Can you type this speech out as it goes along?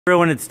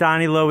Everyone, it's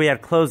Donnie Lowy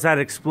at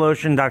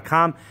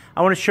Closeoutexplosion.com.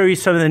 I want to show you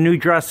some of the new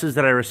dresses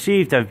that I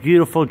received. I have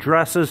beautiful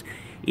dresses,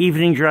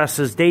 evening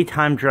dresses,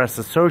 daytime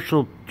dresses,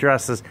 social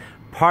dresses,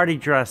 party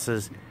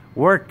dresses,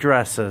 work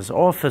dresses,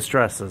 office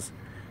dresses.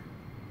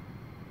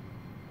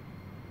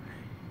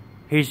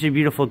 Here's your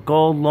beautiful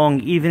gold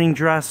long evening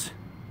dress.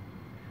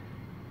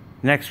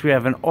 Next we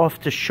have an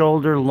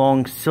off-the-shoulder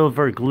long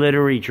silver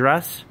glittery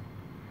dress.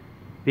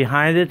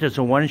 Behind it there's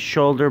a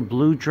one-shoulder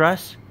blue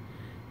dress.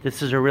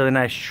 This is a really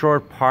nice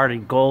short party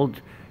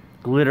gold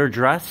glitter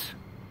dress.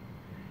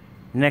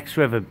 Next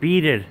we have a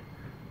beaded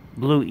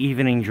blue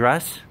evening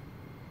dress.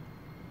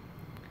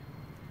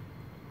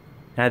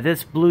 Now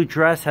this blue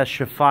dress has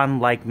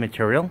chiffon-like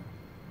material.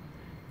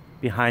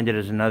 Behind it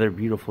is another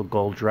beautiful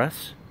gold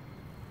dress.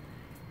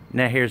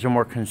 Now here's a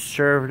more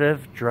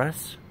conservative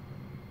dress.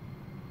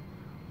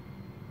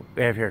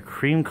 We have here a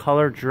cream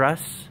colored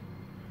dress.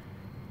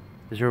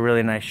 This is a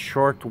really nice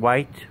short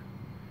white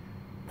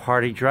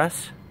party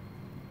dress.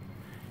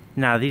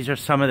 Now these are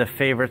some of the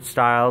favorite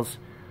styles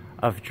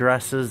of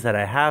dresses that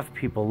I have.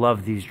 People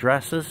love these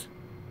dresses.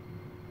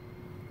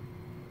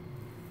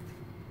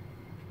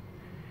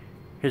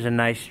 Here's a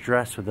nice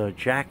dress with a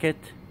jacket,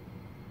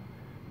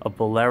 a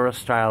bolero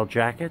style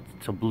jacket.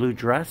 It's a blue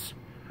dress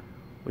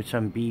with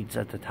some beads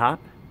at the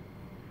top.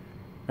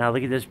 Now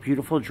look at this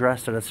beautiful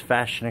dress that has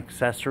fashion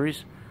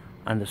accessories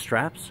on the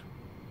straps.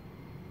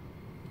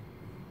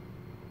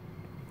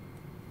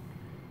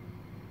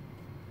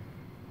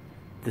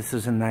 This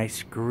is a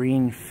nice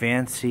green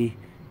fancy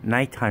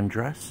nighttime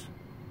dress.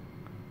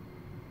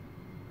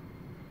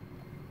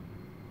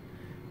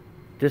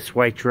 This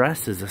white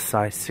dress is a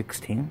size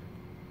 16,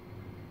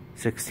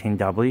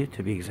 16W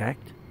to be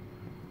exact.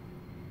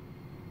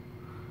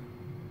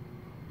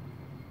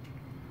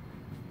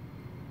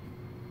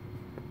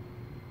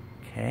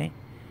 Okay.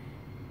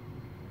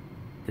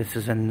 This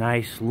is a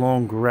nice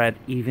long red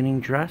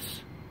evening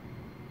dress.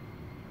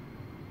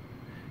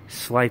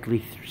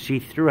 Slightly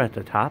see-through at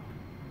the top.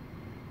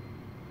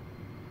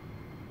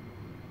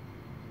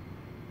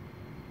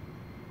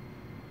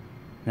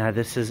 Now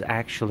this is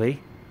actually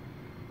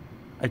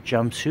a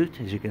jumpsuit,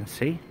 as you can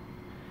see.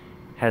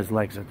 Has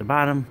legs at the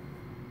bottom.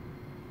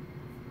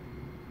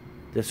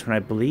 This one I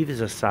believe is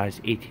a size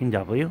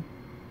 18W.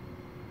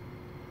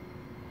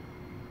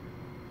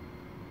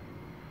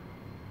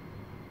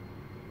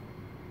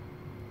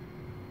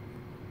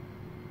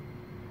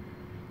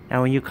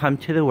 Now when you come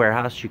to the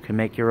warehouse, you can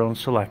make your own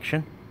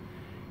selection.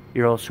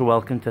 You're also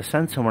welcome to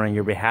send someone on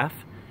your behalf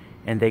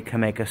and they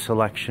can make a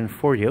selection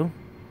for you.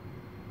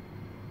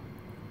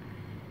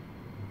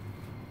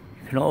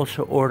 You can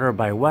also order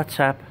by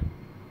WhatsApp.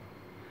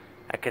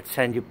 I could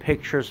send you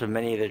pictures of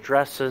many of the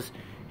dresses.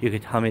 You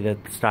could tell me the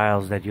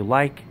styles that you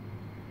like.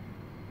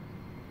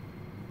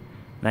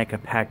 And I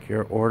could pack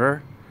your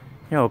order,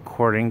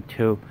 according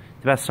to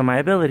the best of my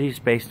abilities,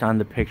 based on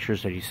the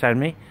pictures that you send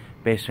me,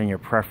 based on your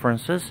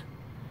preferences.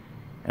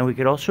 And we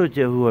could also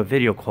do a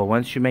video call.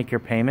 Once you make your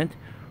payment,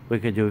 we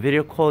could do a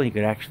video call and you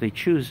could actually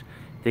choose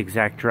the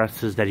exact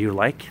dresses that you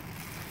like.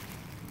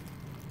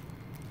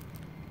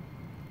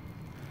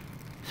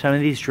 Some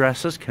of these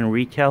dresses can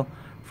retail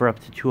for up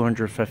to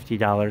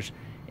 $250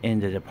 in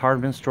the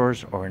department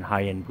stores or in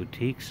high-end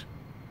boutiques.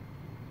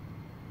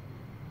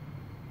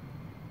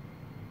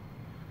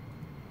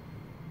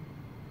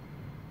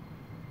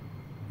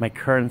 My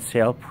current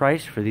sale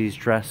price for these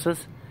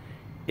dresses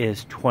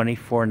is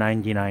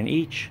 $24.99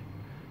 each,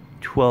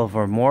 12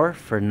 or more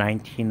for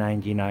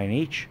 $19.99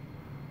 each,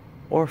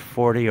 or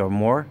 40 or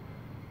more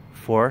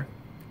for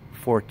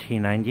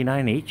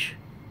 $14.99 each.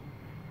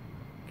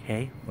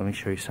 Okay, let me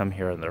show you some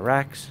here on the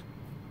racks.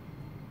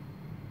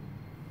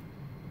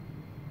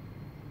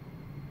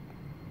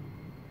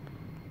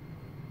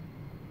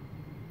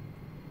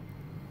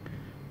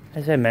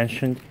 As I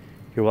mentioned,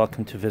 you're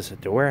welcome to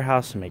visit the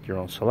warehouse and make your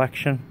own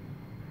selection.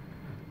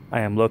 I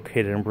am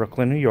located in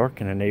Brooklyn, New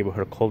York, in a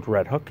neighborhood called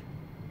Red Hook.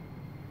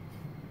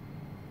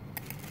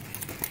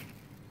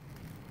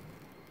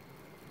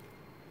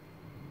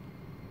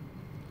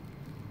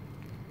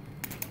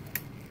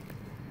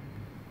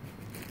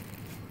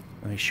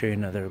 Let me show you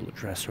another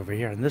dress over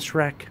here on this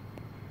rack.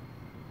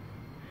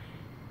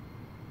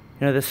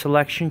 The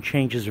selection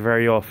changes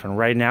very often.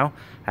 Right now,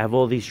 I have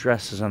all these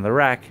dresses on the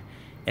rack,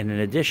 and in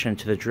addition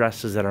to the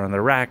dresses that are on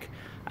the rack,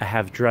 I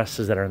have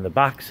dresses that are in the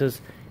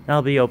boxes, and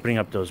I'll be opening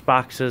up those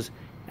boxes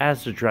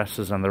as the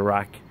dresses on the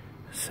rack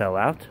sell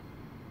out.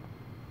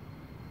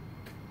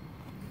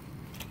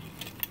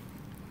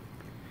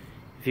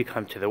 If you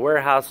come to the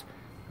warehouse,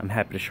 I'm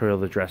happy to show you all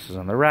the dresses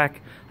on the rack.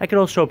 I could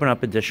also open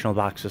up additional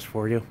boxes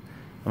for you.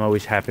 I'm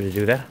always happy to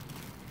do that.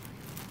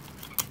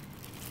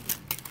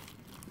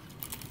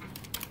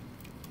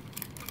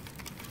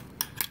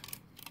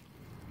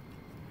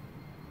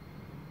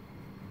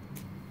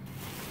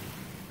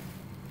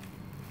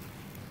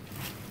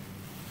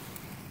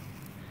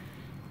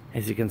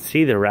 As you can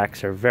see, the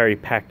racks are very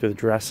packed with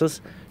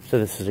dresses, so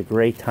this is a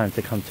great time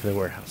to come to the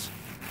warehouse.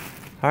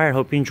 Alright,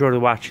 hope you enjoyed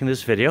watching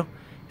this video.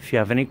 If you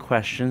have any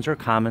questions or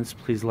comments,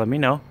 please let me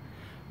know.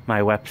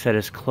 My website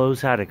is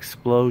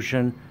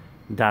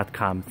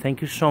closeoutexplosion.com.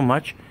 Thank you so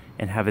much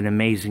and have an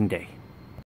amazing day.